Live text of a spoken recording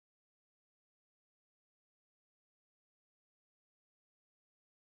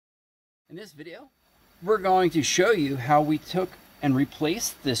In this video, we're going to show you how we took and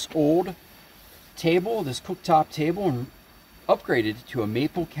replaced this old table, this cooktop table, and upgraded it to a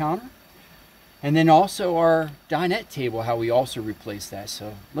maple counter. And then also our dinette table, how we also replaced that.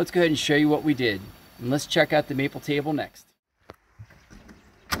 So let's go ahead and show you what we did. And let's check out the maple table next.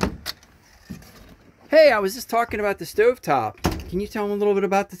 Hey, I was just talking about the stovetop. Can you tell them a little bit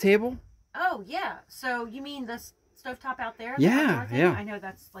about the table? Oh, yeah. So you mean the stovetop out there? Yeah, yeah. I know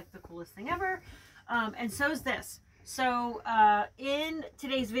that's like the coolest thing ever. And so's this. So in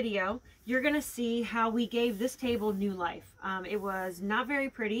today's video, you're going to see how we gave this table new life. It was not very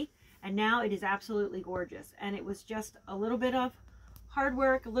pretty, and now it is absolutely gorgeous. And it was just a little bit of hard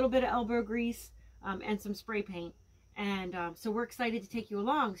work, a little bit of elbow grease, and some spray paint. And so we're excited to take you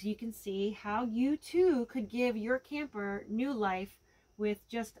along so you can see how you too could give your camper new life with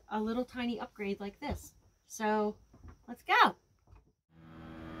just a little tiny upgrade like this. So let's go.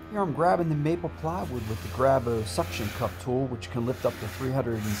 Here I'm grabbing the maple plywood with the Grabo suction cup tool, which can lift up to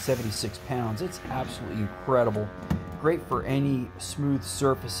 376 pounds. It's absolutely incredible. Great for any smooth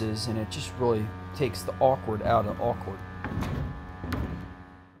surfaces, and it just really takes the awkward out of awkward.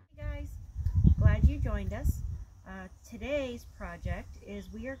 Hey guys, glad you joined us. Today's project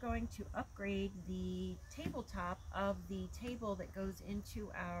is we are going to upgrade the tabletop of the table that goes into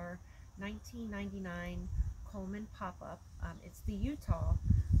our 1999 Coleman Pop Up. It's the Utah,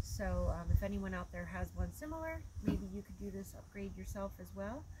 so if anyone out there has one similar, maybe you could do this upgrade yourself as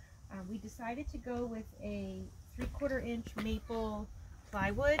well. We decided to go with a 3/4 inch maple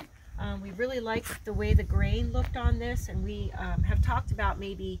plywood. We really liked the way the grain looked on this, and we have talked about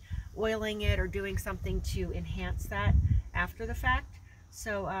maybe oiling it or doing something to enhance that after the fact.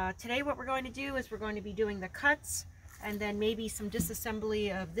 So today what we're going to do is we're going to be doing the cuts and then maybe some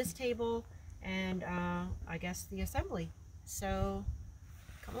disassembly of this table and I guess the assembly. So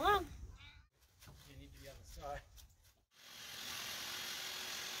come along. You need to be on the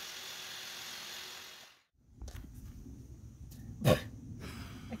side.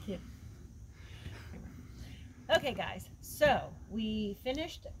 I can't. Okay guys, so we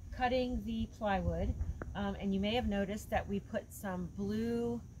finished cutting the plywood, and you may have noticed that we put some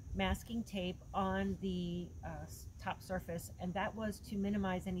blue masking tape on the top surface, and that was to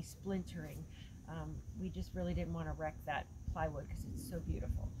minimize any splintering. We just really didn't want to wreck that plywood because it's so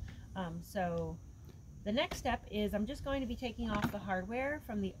beautiful. So the next step is I'm just going to be taking off the hardware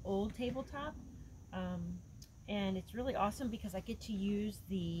from the old tabletop, and it's really awesome because I get to use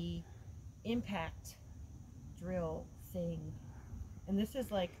the impact drill thing, and this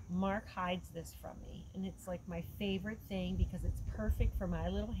is like Mark hides this from me, and it's like my favorite thing because it's perfect for my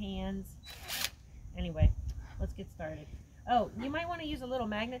little hands. Anyway, let's get started. Oh, you might want to use a little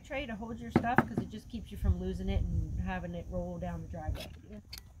magnet tray to hold your stuff because it just keeps you from losing it and having it roll down the driveway.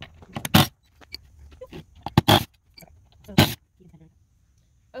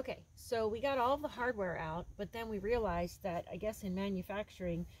 Okay, so we got all the hardware out, but then we realized that I guess in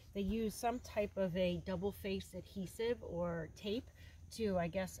manufacturing they use some type of a double-faced adhesive or tape to, I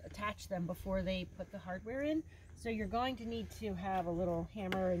guess, attach them before they put the hardware in. So you're going to need to have a little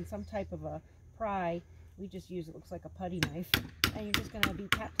hammer and some type of a pry. We just use, it looks like a putty knife, and you're just going to be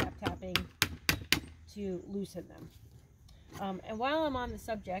tapping to loosen them. And while I'm on the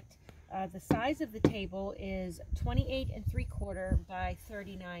subject, the size of the table is 28 3/4 by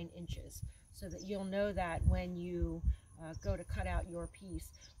 39 inches, so that you'll know that when you go to cut out your piece.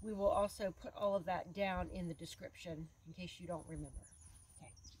 We will also put all of that down in the description in case you don't remember.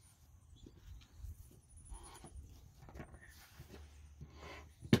 Okay.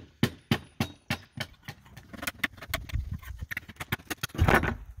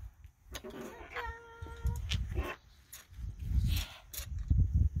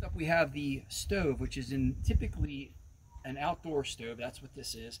 We have the stove, which is typically an outdoor stove. That's what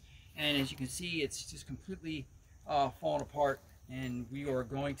this is, and as you can see, it's just completely fallen apart, and we are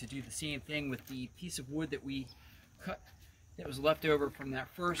going to do the same thing with the piece of wood that we cut that was left over from that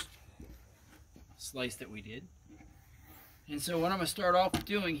first slice that we did. And so what I'm going to start off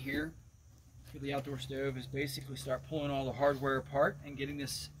doing here for the outdoor stove is basically start pulling all the hardware apart and getting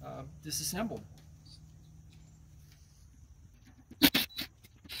this disassembled.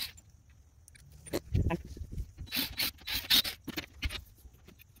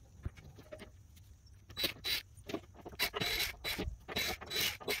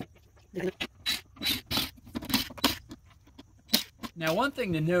 Now, one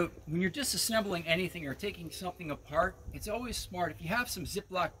thing to note, when you're disassembling anything or taking something apart, it's always smart, if you have some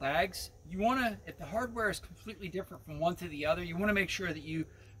Ziploc bags, you want to, if the hardware is completely different from one to the other, you want to make sure that you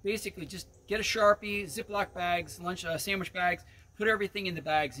basically just get a Sharpie, Ziploc bags, lunch sandwich bags, put everything in the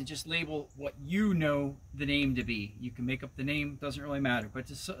bags and just label what you know the name to be. You can make up the name, doesn't really matter, but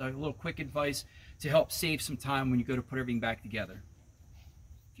just a little quick advice to help save some time when you go to put everything back together.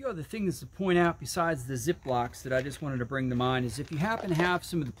 A few other things to point out besides the Ziplocs that I just wanted to bring to mind is if you happen to have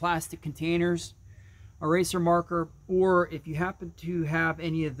some of the plastic containers, eraser marker, or if you happen to have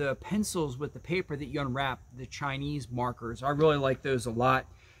any of the pencils with the paper that you unwrap, the Chinese markers, I really like those a lot.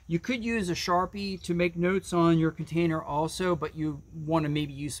 You could use a Sharpie to make notes on your container also, but you want to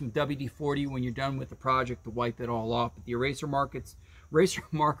maybe use some WD-40 when you're done with the project to wipe it all off. But the eraser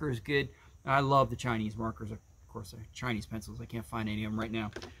marker is good. I love the Chinese markers. Of course, Chinese pencils. I can't find any of them right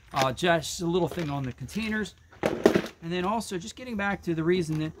now. Just a little thing on the containers. And then also, just getting back to the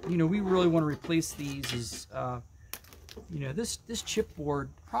reason that, you know, we really want to replace these is, you know, this chipboard.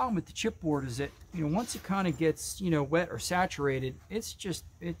 The problem with the chipboard is that, you know, once it kind of gets, you know, wet or saturated, it's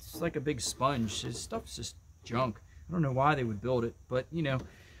like a big sponge. This stuff's just junk. I don't know why they would build it, but, you know,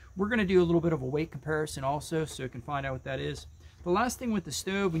 we're going to do a little bit of a weight comparison also, so you can find out what that is. The last thing with the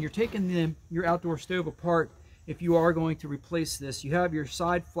stove, when you're taking your outdoor stove apart, if you are going to replace this, you have your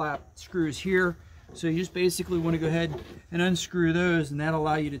side flap screws here. So you just basically want to go ahead and unscrew those, and that'll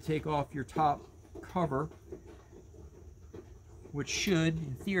allow you to take off your top cover, which should,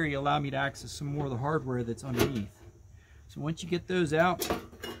 in theory, allow me to access some more of the hardware that's underneath. So once you get those out,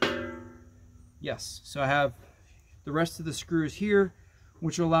 yes, so I have the rest of the screws here,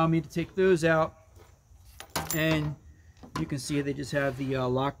 which will allow me to take those out, and you can see they just have the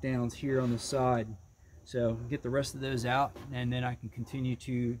lockdowns here on the side. So get the rest of those out, and then I can continue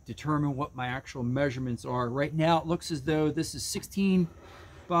to determine what my actual measurements are. Right now it looks as though this is 16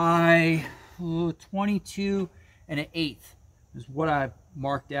 by 22 and an eighth is what I've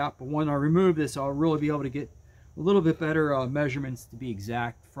marked out. But when I remove this, I'll really be able to get a little bit better measurements to be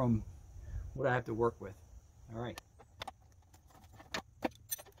exact from what I have to work with. All right.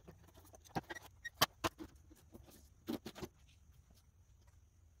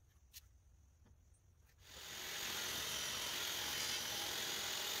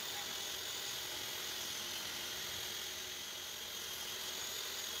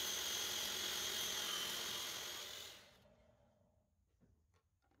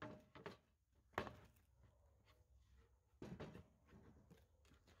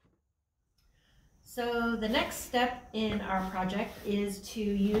 So the next step in our project is to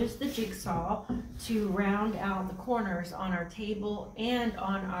use the jigsaw to round out the corners on our table and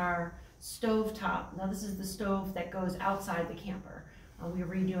on our stove top. Now this is the stove that goes outside the camper. We're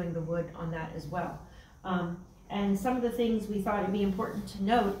redoing the wood on that as well. And some of the things we thought it'd be important to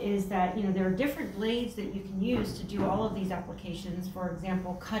note is that, you know, there are different blades that you can use to do all of these applications. For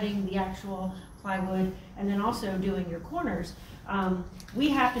example, cutting the actual plywood and then also doing your corners. We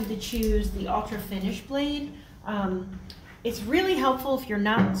happen to choose the ultra finish blade. It's really helpful if you're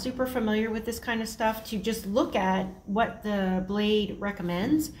not super familiar with this kind of stuff to just look at what the blade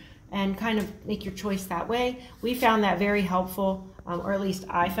recommends and kind of make your choice that way. We found that very helpful, or at least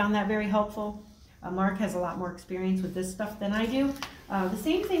I found that very helpful. Mark has a lot more experience with this stuff than I do. The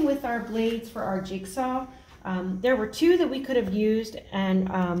same thing with our blades for our jigsaw. There were two that we could have used,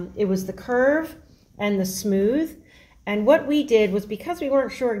 and it was the curve and the smooth. And what we did was, because we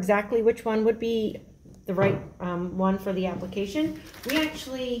weren't sure exactly which one would be the right one for the application, we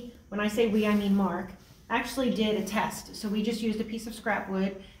actually, when I say we, I mean Mark, actually did a test. So we just used a piece of scrap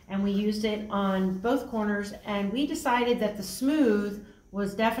wood and we used it on both corners, and we decided that the smooth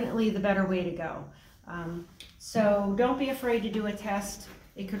was definitely the better way to go. So don't be afraid to do a test.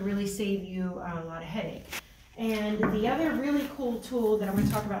 It could really save you a lot of headache. And the other really cool tool that I'm going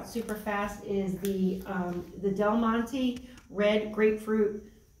to talk about super fast is the Del Monte red grapefruit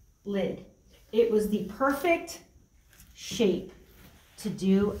lid. It was the perfect shape to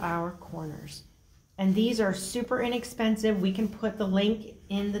do our corners. And these are super inexpensive. We can put the link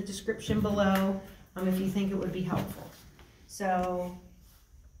in the description below if you think it would be helpful. So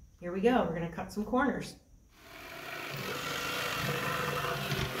here we go. We're going to cut some corners.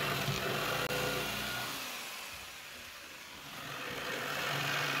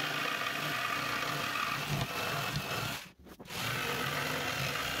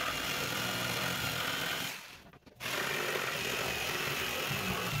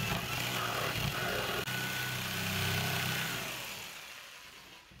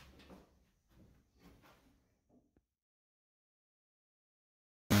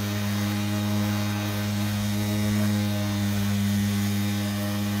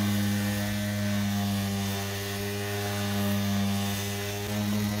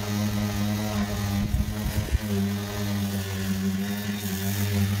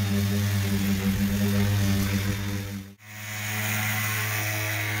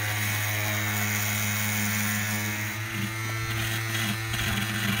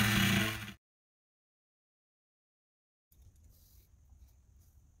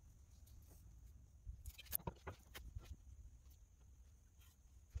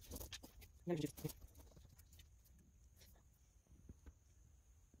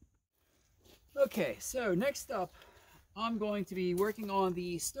 Okay, so next up, I'm going to be working on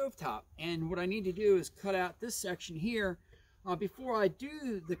the stovetop, and what I need to do is cut out this section here. Before I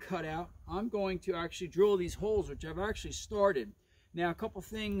do the cutout, I'm going to actually drill these holes, which I've actually started. Now, a couple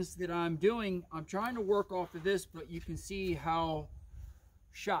things that I'm doing, I'm trying to work off of this, but you can see how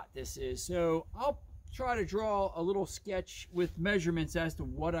shot this is. So I'll try to draw a little sketch with measurements as to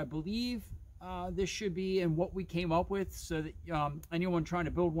what I believe this should be and what we came up with, so that anyone trying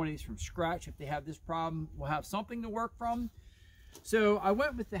to build one of these from scratch, if they have this problem, will have something to work from. So I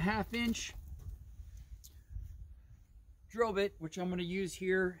went with the 1/2 inch drill bit, which I'm going to use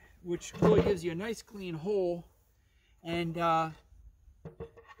here, which really gives you a nice clean hole. And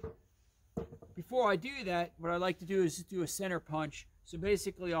before I do that, what I like to do is just do a center punch. So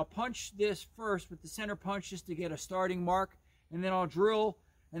basically I'll punch this first with the center punch just to get a starting mark, and then I'll drill,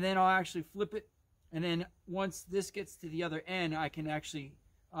 and then I'll actually flip it, and then once this gets to the other end, I can actually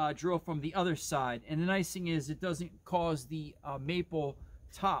drill from the other side. And the nice thing is it doesn't cause the maple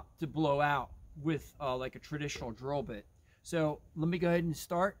top to blow out with like a traditional drill bit. So let me go ahead and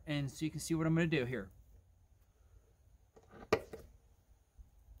start, and so you can see what I'm going to do here.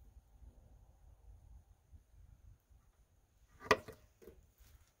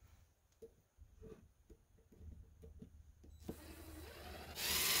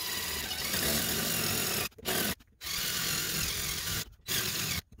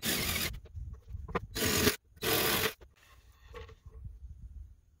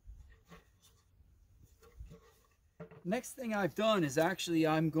 Next thing I've done is actually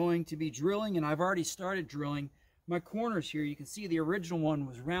I'm going to be drilling, and I've already started drilling my corners here. You can see the original one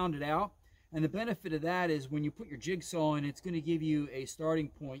was rounded out, and the benefit of that is when you put your jigsaw in, it's going to give you a starting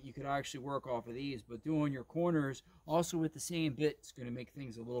point. You could actually work off of these, but doing your corners also with the same bit is going to make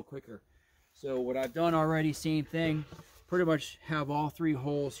things a little quicker. So what I've done already, same thing, pretty much have all 3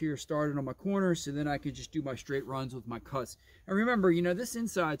 holes here started on my corners, so then I can just do my straight runs with my cuts. And remember, you know, this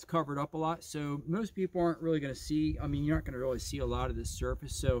inside's covered up a lot, so most people aren't really going to see, I mean, you're not going to really see a lot of this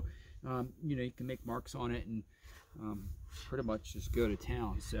surface, so you know, you can make marks on it and pretty much just go to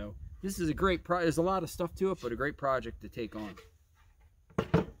town. So this is a great project. There's a lot of stuff to it, but a great project to take on.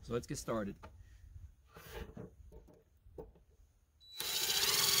 So let's get started.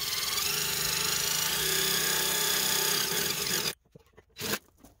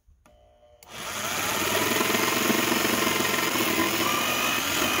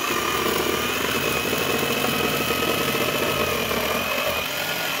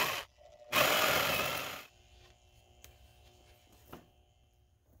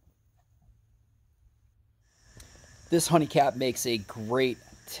 This honey cap makes a great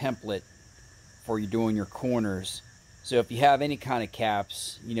template for you doing your corners. So if you have any kind of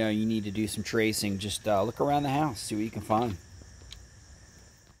caps, you know, you need to do some tracing, just look around the house, see what you can find.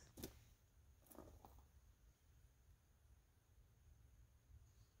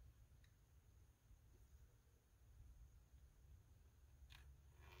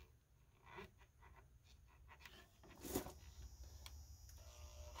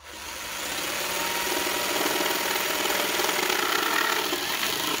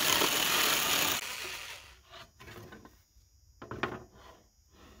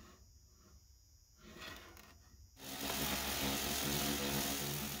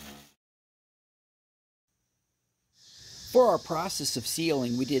 For our process of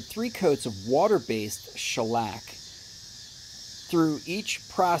sealing, we did 3 coats of water-based shellac. Through each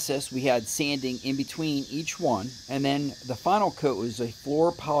process, we had sanding in between each one, and then the final coat was a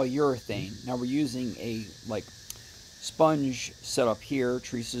floor polyurethane. Now we're using a sponge setup here.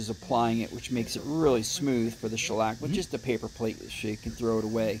 Teresa's applying it, which makes it really smooth for the shellac with just a paper plate so you can throw it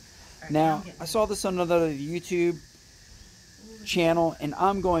away. Now, I saw this on another YouTube channel, and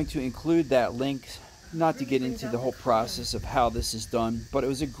I'm going to include that link. Not to get into the whole process of how this is done, but it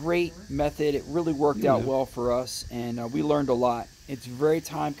was a great method. It really worked out well for us, and we learned a lot. It's very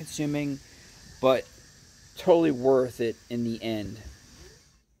time consuming, but totally worth it in the end.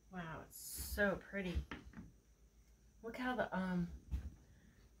 Wow, it's so pretty. Look how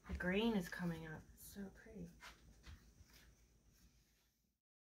the green is coming up. It's so pretty.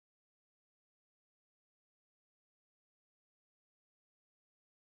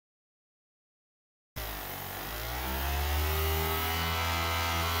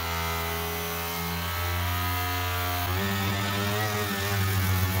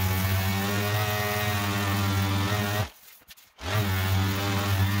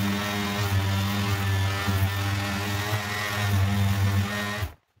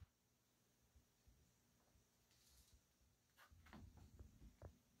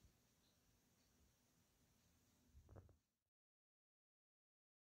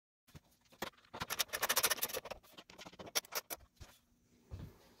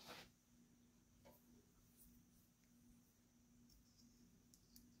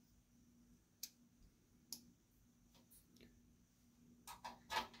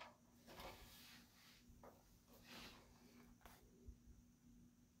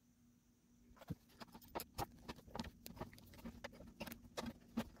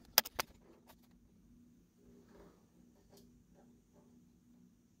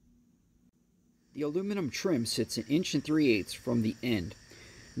 The aluminum trim sits 1 3/8 inches from the end.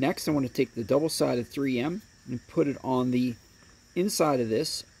 Next, I want to take the double-sided 3M and put it on the inside of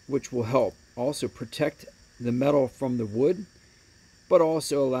this, which will help also protect the metal from the wood, but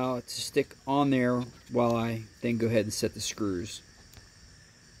also allow it to stick on there while I then go ahead and set the screws.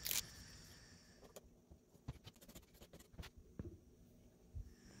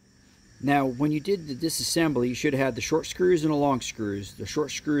 Now, when you did the disassembly, you should have had the short screws and the long screws. The short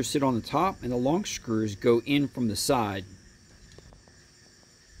screws sit on the top and the long screws go in from the side.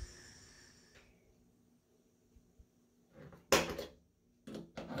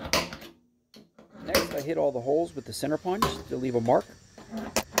 Next, I hit all the holes with the center punch to leave a mark,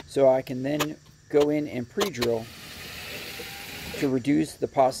 so I can then go in and pre-drill to reduce the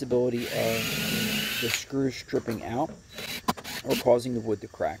possibility of the screws stripping out or causing the wood to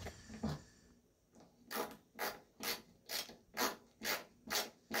crack.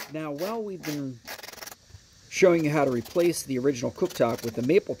 Now, while we've been showing you how to replace the original cooktop with the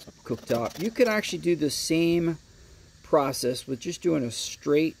maple cooktop, you could actually do the same process with just doing a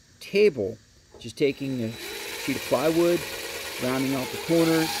straight table, just taking a sheet of plywood, rounding out the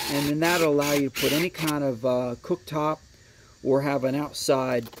corners, and then that'll allow you to put any kind of cooktop or have an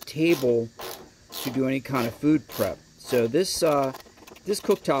outside table to do any kind of food prep. So this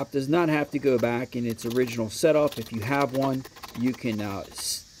cooktop does not have to go back in its original setup. If you have one, you can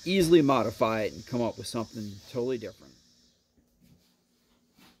easily modify it and come up with something totally different.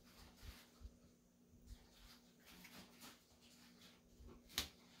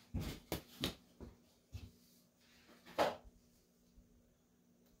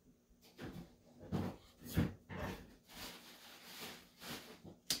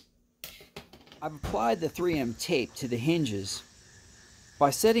 I've applied the 3M tape to the hinges. By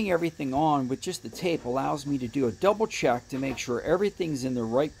setting everything on with just the tape allows me to do a double check to make sure everything's in the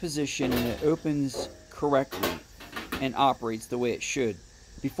right position and it opens correctly and operates the way it should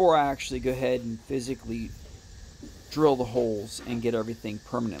before I actually go ahead and physically drill the holes and get everything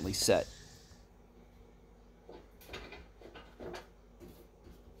permanently set.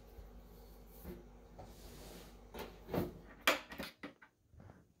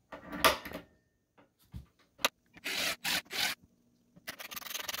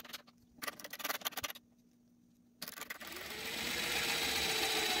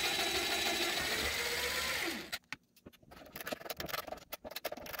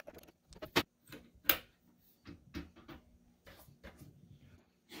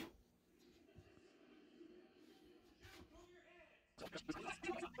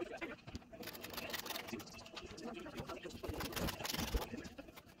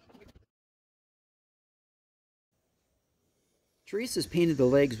 Teresa's painted the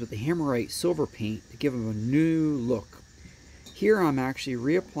legs with the Hammerite silver paint to give them a new look. Here I'm actually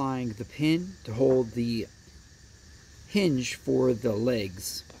reapplying the pin to hold the hinge for the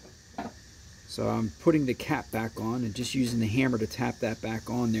legs. So I'm putting the cap back on and just using the hammer to tap that back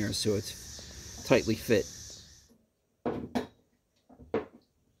on there so it's tightly fit.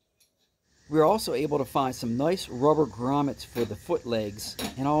 We're also able to find some nice rubber grommets for the foot legs,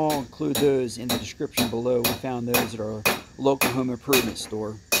 and I'll include those in the description below. We found those at our local home improvement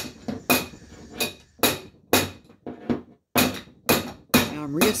store. Now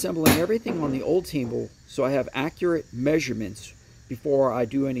I'm reassembling everything on the old table so I have accurate measurements before I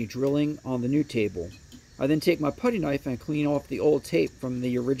do any drilling on the new table. I then take my putty knife and clean off the old tape from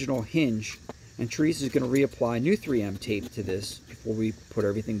the original hinge, and Teresa is going to reapply new 3M tape to this before we put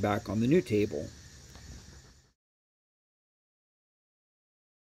everything back on the new table.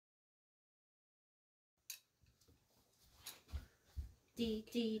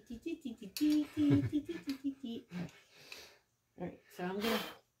 Alright, so I'm gonna,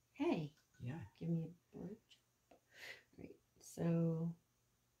 hey, Yeah. give me a birch. Alright, so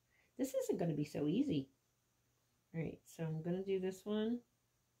this isn't gonna be so easy. Alright, so I'm gonna do this one.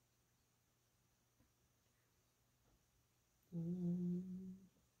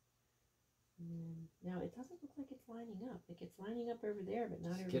 Now it doesn't look like it's lining up. Like it's lining up over there, but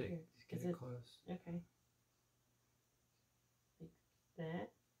not over here. Just get it close. Okay. Like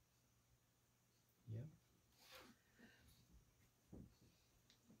that. Yep.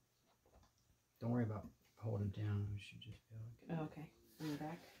 Don't worry about holding down. We should just be able to. Oh, okay. On the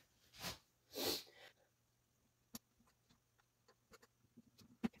back.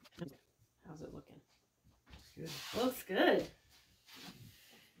 How's it looking? Good. Looks good.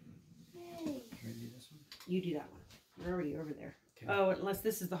 Yay. Can I do this one? You do that one. We're already over there. Okay. Oh, unless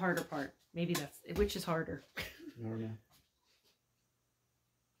this is the harder part. Maybe that's, which is harder? I don't know.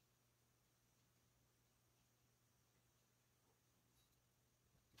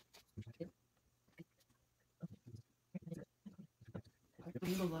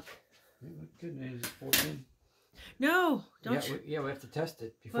 me look. They look good. They just fold it in. No, don't. Yeah, we have to test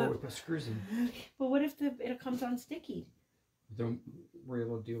it before we put screws in. But what if it comes on sticky? Then we're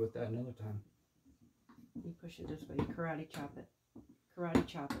able to deal with that another time. You push it this way. You karate chop it. Karate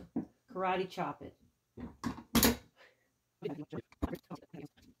chop it. Karate chop it.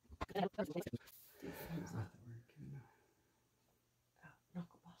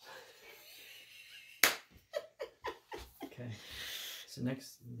 Okay. So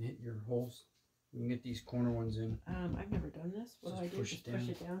next, hit your holes. You can get these corner ones in. I've never done this. What do I do? Just push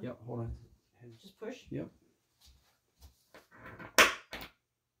it down? Yep, hold on. Just push? Yep.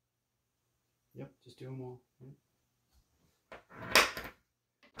 Yep, just do them all.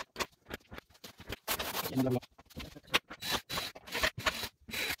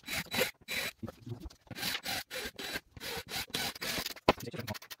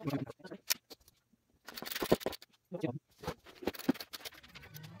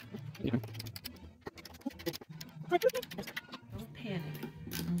 Don't panic.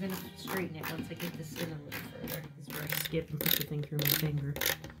 I'm going to straighten it once I get this in a little further. This is where I skip and put the thing through my finger.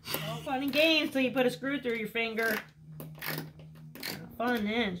 All fun and games till you put a screw through your finger. Not fun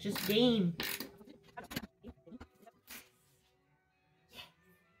then, it's just game.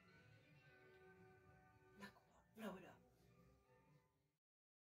 Blow it up.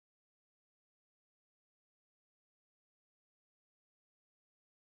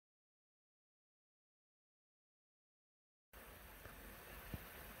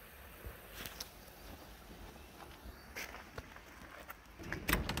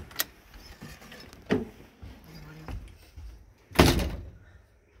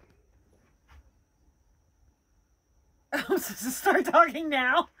 Oh, so start talking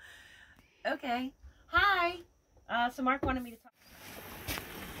now. Okay. Hi. So Mark wanted me to talk.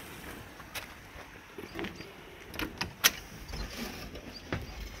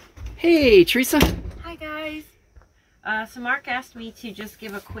 Hey, Teresa. Hi, guys. So Mark asked me to just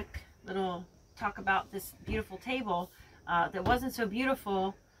give a quick little talk about this beautiful table that wasn't so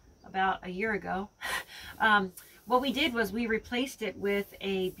beautiful about a year ago. What we did was we replaced it with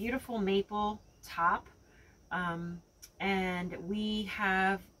a beautiful maple top. And we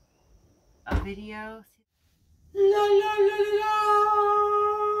have a video. La, la, la,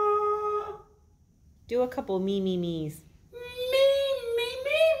 la. Do a couple me's.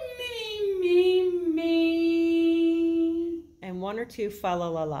 Me. And one or two fa la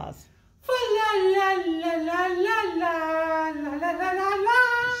la las. Fa la la la la la la la la la la.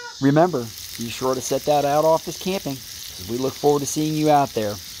 Remember, be sure to set that out office camping, because we look forward to seeing you out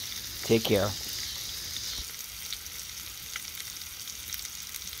there. Take care.